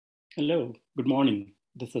Hello, good morning.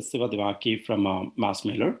 This is Siva Devaki from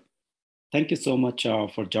MassMailer. Thank you so much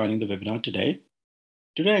for joining the webinar today.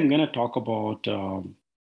 Today, I'm going to talk about a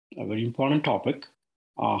very important topic,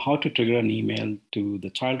 how to trigger an email to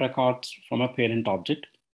the child records from a parent object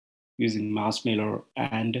using MassMailer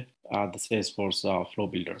and the Salesforce Flow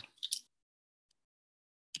Builder.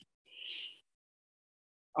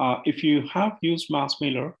 If you have used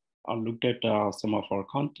MassMailer or looked at some of our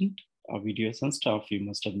content, videos and stuff, you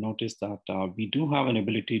must have noticed that we do have an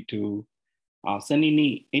ability to send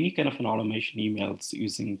any kind of an automation emails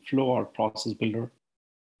using Flow or Process Builder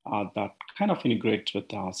that kind of integrates with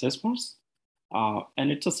Salesforce.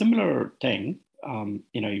 And it's a similar thing.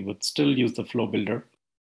 You would still use the Flow Builder,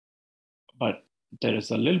 but there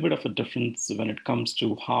is a little bit of a difference when it comes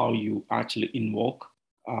to how you actually invoke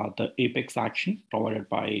the Apex action provided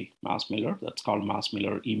by MassMailer. That's called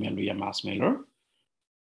MassMailer email via MassMailer.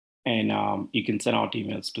 And you can send out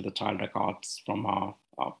emails to the child records from a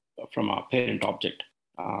parent object.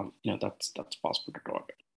 That's possible to draw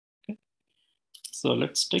it. Okay. So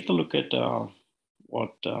let's take a look at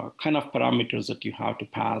what kind of parameters that you have to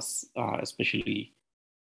pass, especially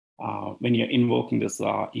when you're invoking this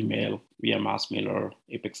email via MassMailer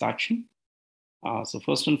Apex action. So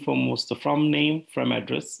first and foremost, the from name, from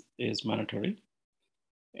address is mandatory.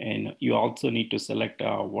 And you also need to select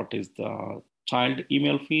what is the child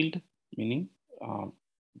email field, meaning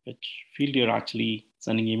which field you're actually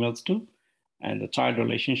sending emails to, and the child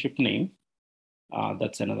relationship name,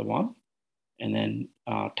 that's another one. And then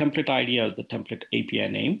template ID or the template API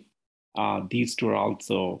name. These two are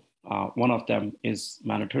also, one of them is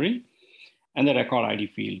mandatory. And the record ID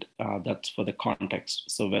field, that's for the context.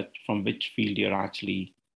 So from which field you're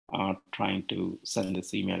actually trying to send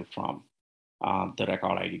this email from. The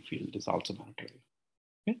record ID field is also mandatory.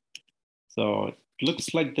 Okay. So it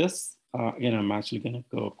looks like this. Again, I'm actually going to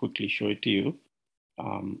go quickly show it to you,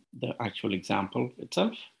 the actual example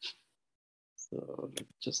itself. So let's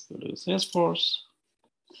just go to Salesforce.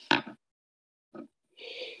 I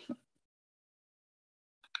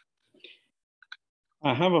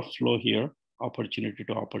have a flow here, opportunity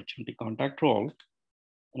to opportunity contact role.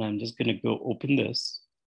 And I'm just going to go open this.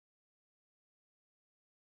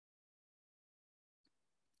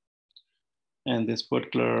 And this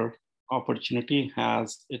particular opportunity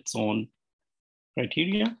has its own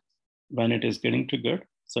criteria when it is getting triggered.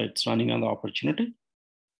 So it's running on the opportunity.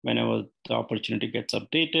 Whenever the opportunity gets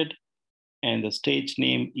updated and the stage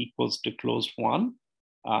name equals to closed one,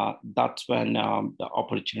 that's when the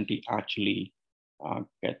opportunity actually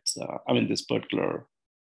gets, this particular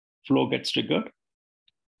flow gets triggered.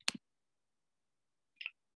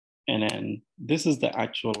 And then this is the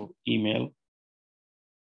actual email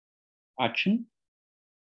action.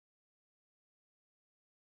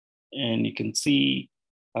 And you can see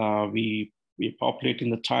we're populating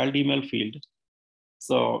the child email field.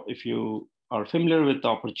 So if you are familiar with the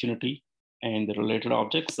opportunity and the related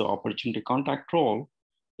objects, the opportunity contact role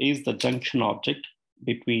is the junction object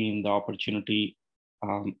between the opportunity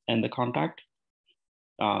and the contact.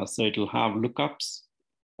 So it'll have lookups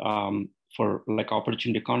for like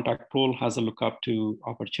opportunity contact role has a lookup to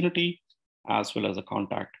opportunity as well as a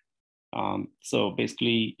contact. So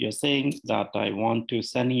basically you're saying that I want to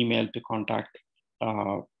send email to contact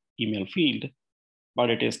email field, but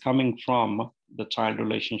it is coming from the child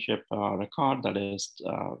relationship record that is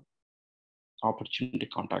opportunity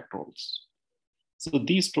contact roles. So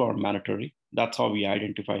these two are mandatory. That's how we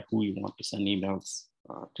identify who you want to send emails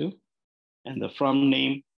to. And the from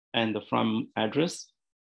name and the from address.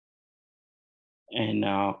 And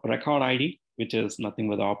record ID, which is nothing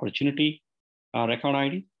but the opportunity record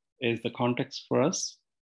ID, is the context for us.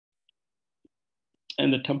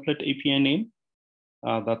 And the template API name,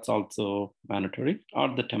 that's also mandatory,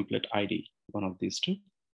 or the template ID, one of these two.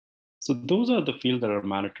 So those are the fields that are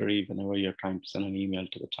mandatory whenever you're trying to send an email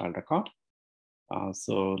to the child record.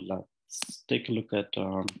 So let's take a look at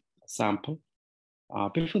a sample.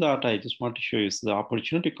 Before that, I just want to show you the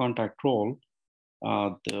opportunity contact role.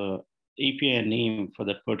 The API name for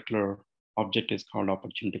that particular object is called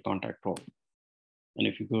opportunity contact role. And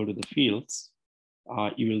if you go to the fields,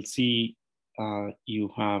 you will see you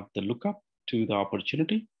have the lookup to the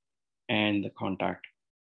opportunity and the contact.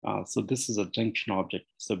 So this is a junction object.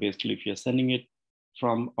 So basically, if you're sending it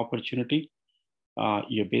from opportunity,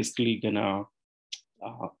 you're basically gonna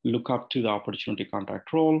look up to the opportunity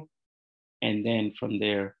contact role. And then from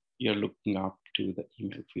there, you're looking up to the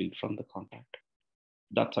email field from the contact.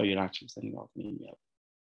 That's how you're actually sending out an email.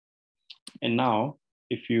 And now,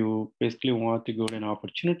 if you basically want to go to an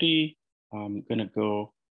opportunity, I'm gonna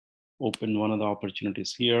go open one of the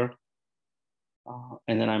opportunities here.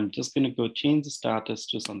 And then I'm just going to go change the status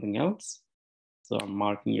to something else. So I'm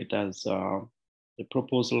marking it as the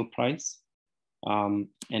proposal price. And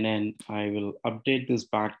then I will update this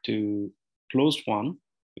back to closed one,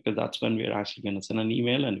 because that's when we're actually going to send an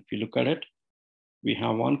email. And if you look at it, we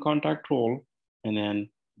have one contact role, and then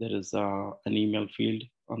there is an email field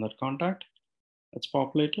on that contact that's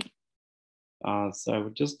populated. So I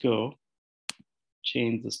would just go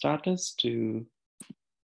change the status to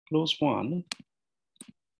close one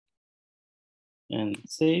and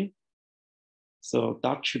save. So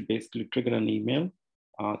that should basically trigger an email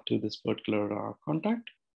to this particular contact.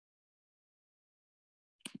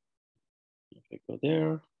 If I go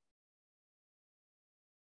there,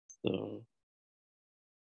 so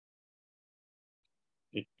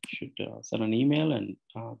it should send an email, and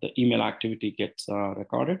the email activity gets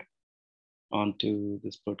recorded onto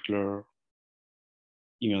this particular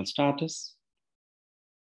email status.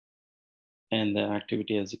 And the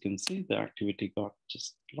activity, as you can see, the activity got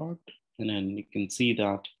just logged. And then you can see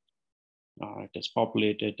that it has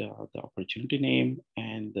populated the opportunity name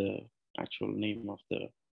and the actual name of the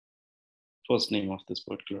first name of this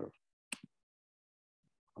particular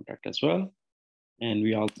contact as well. And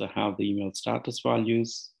we also have the email status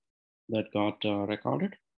values that got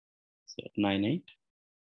recorded. So at 9/8,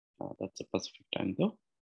 that's a Pacific time though.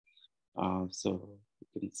 So you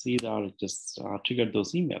can see that it just triggered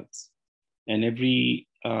those emails. And every,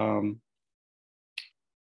 so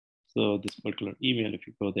this particular email, if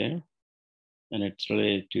you go there, and it's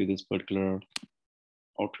related to this particular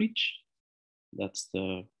outreach, that's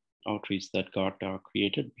the outreach that got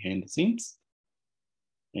created behind the scenes.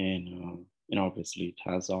 And obviously it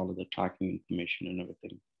has all of the tracking information and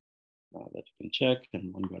everything that you can check.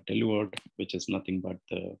 And one got delivered, which is nothing but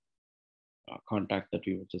the contact that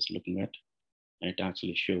we were just looking at. And it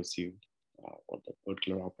actually shows you what the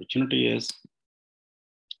particular opportunity is.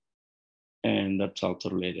 And that's also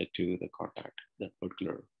related to the contact, that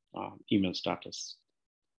particular email status.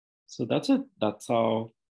 So that's it. That's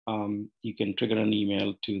how you can trigger an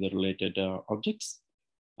email to the related objects.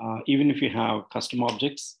 Even if you have custom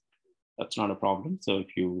objects, that's not a problem. So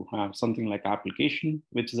if you have something like application,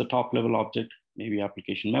 which is a top level object, maybe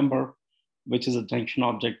application member, which is a junction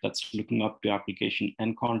object that's looking up to application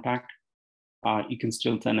and contact, you can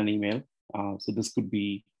still send an email. So this could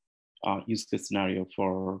be a use case scenario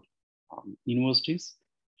for universities,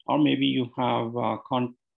 or maybe you have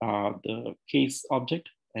the case object,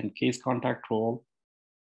 and case contact role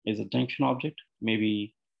is a junction object.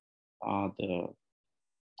 Maybe the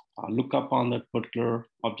lookup on that particular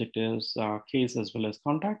object is case as well as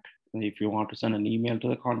contact. And if you want to send an email to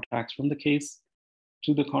the contacts from the case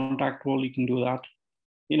to the contact role, you can do that.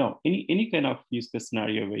 Any kind of use case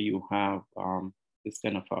scenario where you have this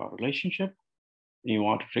kind of a relationship and you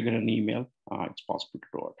want to trigger an email, it's possible to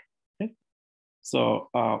do it. Okay. So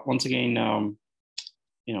once again,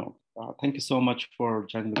 thank you so much for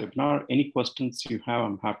joining the webinar. Any questions you have,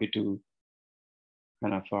 I'm happy to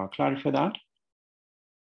kind of clarify that.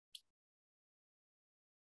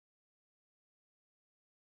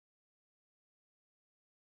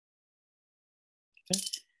 Okay.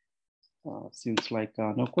 Seems like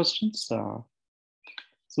no questions. So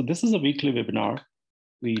this is a weekly webinar.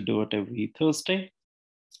 We do it every Thursday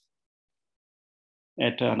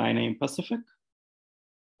at 9 a.m. Pacific.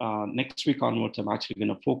 Next week onwards, I'm actually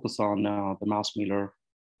going to focus on the MassMailer,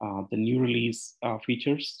 the new release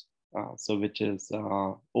features, so which is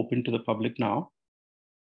open to the public now.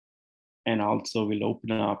 And also we'll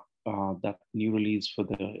open up that new release for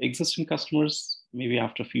the existing customers, maybe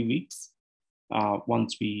after a few weeks.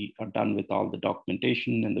 Once we are done with all the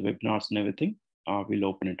documentation and the webinars and everything, we'll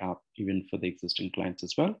open it up even for the existing clients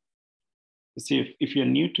as well. See, if you're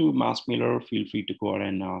new to MassMailer, feel free to go ahead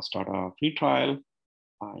and start a free trial.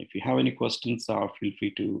 If you have any questions, feel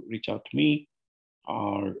free to reach out to me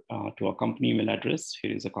or to our company email address.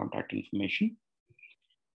 Here is the contact information.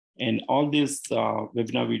 And all these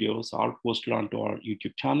webinar videos are posted onto our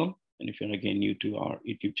YouTube channel. And if you're again new to our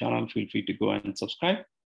YouTube channel, feel free to go and subscribe.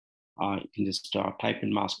 You can just type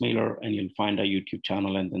in MassMailer and you'll find our YouTube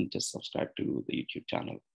channel, and then just subscribe to the YouTube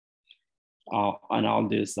channel. And all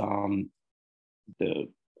this, the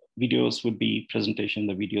videos would be presentation,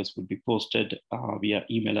 the videos would be posted via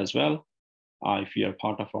email as well, if you are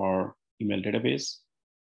part of our email database.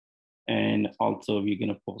 And also we're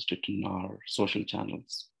going to post it in our social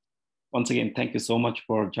channels. Once again, thank you so much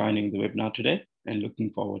for joining the webinar today, and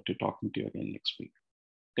looking forward to talking to you again next week.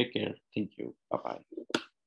 Take care. Thank you. Bye-bye.